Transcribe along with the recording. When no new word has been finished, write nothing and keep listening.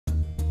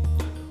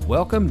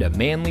Welcome to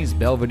Manley's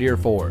Belvidere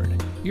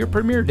Ford, your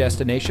premier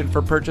destination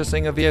for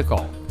purchasing a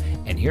vehicle.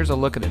 And here's a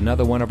look at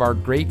another one of our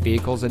great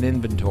vehicles in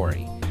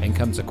inventory, and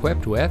comes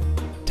equipped with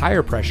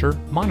tire pressure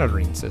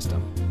monitoring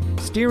system,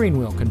 steering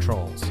wheel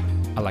controls,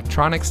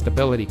 electronic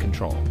stability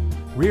control,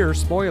 rear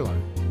spoiler,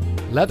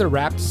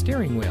 leather-wrapped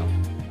steering wheel,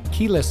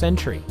 keyless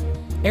entry,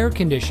 air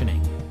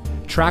conditioning,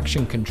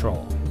 traction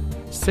control,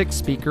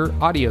 6-speaker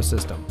audio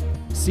system,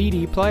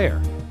 CD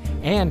player,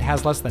 and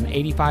has less than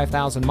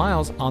 85,000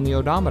 miles on the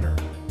odometer.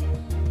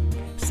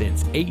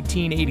 Since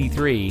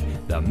 1883,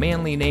 the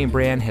Manley name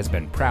brand has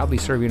been proudly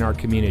serving our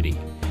community.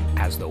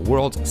 As the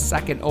world's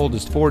second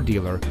oldest Ford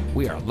dealer,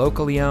 we are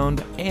locally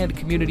owned and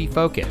community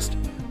focused.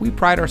 We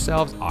pride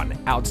ourselves on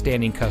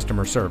outstanding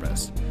customer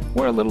service.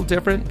 We're a little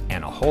different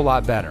and a whole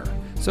lot better.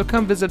 So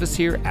come visit us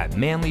here at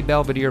Manley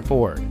Belvidere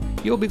Ford.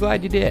 You'll be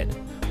glad you did.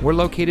 We're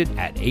located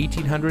at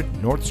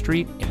 1800 North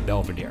Street in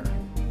Belvidere.